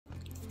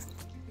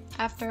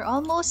After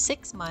almost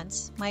 6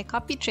 months, my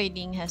copy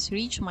trading has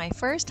reached my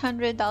first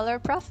 $100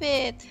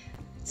 profit.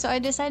 So I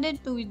decided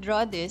to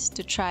withdraw this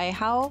to try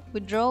how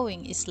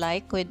withdrawing is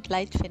like with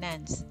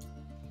litefinance.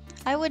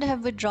 I would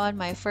have withdrawn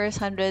my first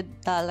 $100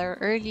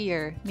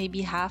 earlier,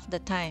 maybe half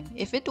the time,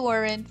 if it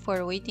weren't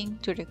for waiting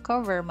to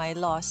recover my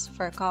loss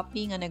for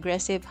copying an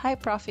aggressive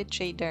high-profit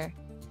trader.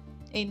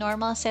 A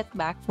normal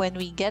setback when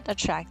we get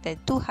attracted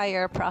to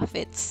higher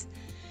profits.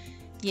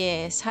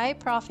 Yes, high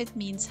profit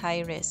means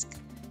high risk.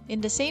 In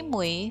the same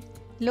way,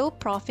 low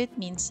profit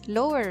means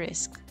lower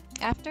risk.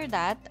 After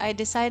that, I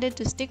decided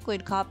to stick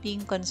with copying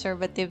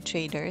conservative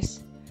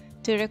traders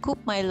to recoup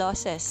my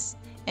losses,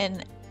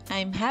 and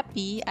I'm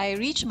happy I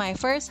reached my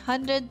first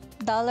 $100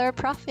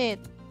 profit.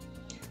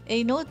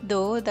 A note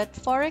though that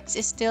forex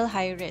is still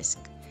high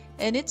risk,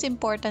 and it's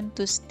important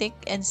to stick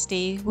and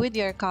stay with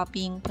your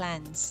copying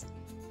plans.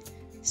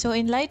 So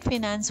in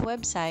litefinance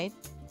website,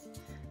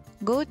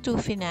 go to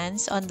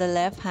Finance on the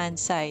left-hand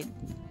side.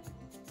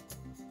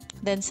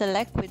 Then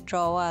select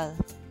Withdrawal.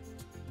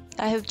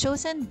 I have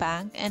chosen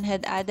bank and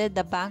had added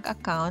the bank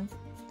account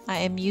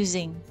I am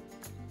using.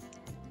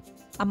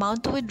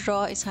 Amount to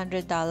withdraw is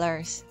 $100.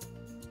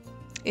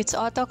 It's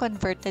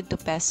auto-converted to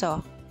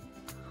peso.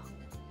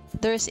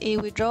 There's a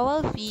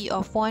withdrawal fee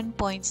of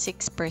 1.6%.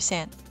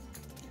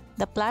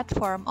 The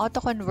platform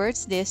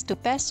auto-converts this to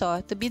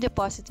peso to be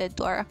deposited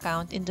to our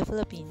account in the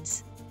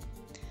Philippines.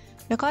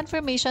 The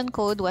confirmation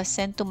code was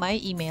sent to my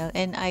email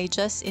and I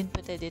just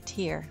inputted it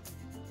here.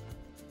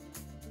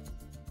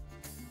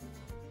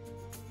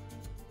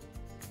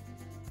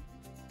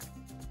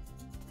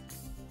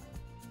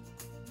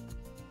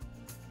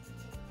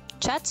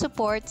 Chat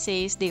support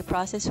says they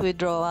process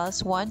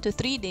withdrawals 1 to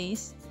 3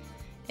 days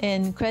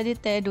and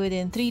credited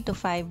within 3 to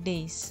 5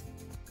 days.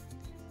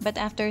 But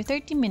after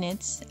 30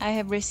 minutes, I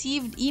have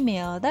received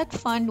email that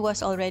fund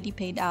was already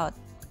paid out.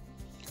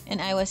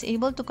 And I was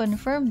able to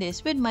confirm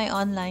this with my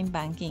online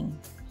banking.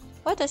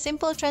 What a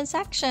simple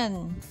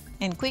transaction!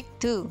 And quick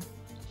too!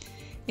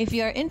 If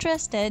you are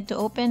interested to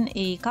open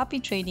a copy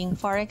trading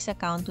forex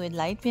account with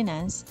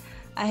litefinance,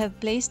 I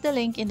have placed the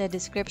link in the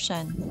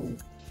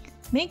description.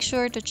 Make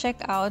sure to check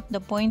out the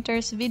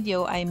pointers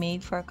video I made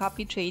for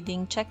copy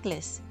trading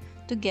checklist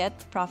to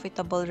get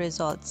profitable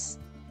results,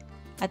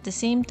 at the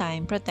same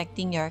time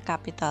protecting your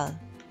capital.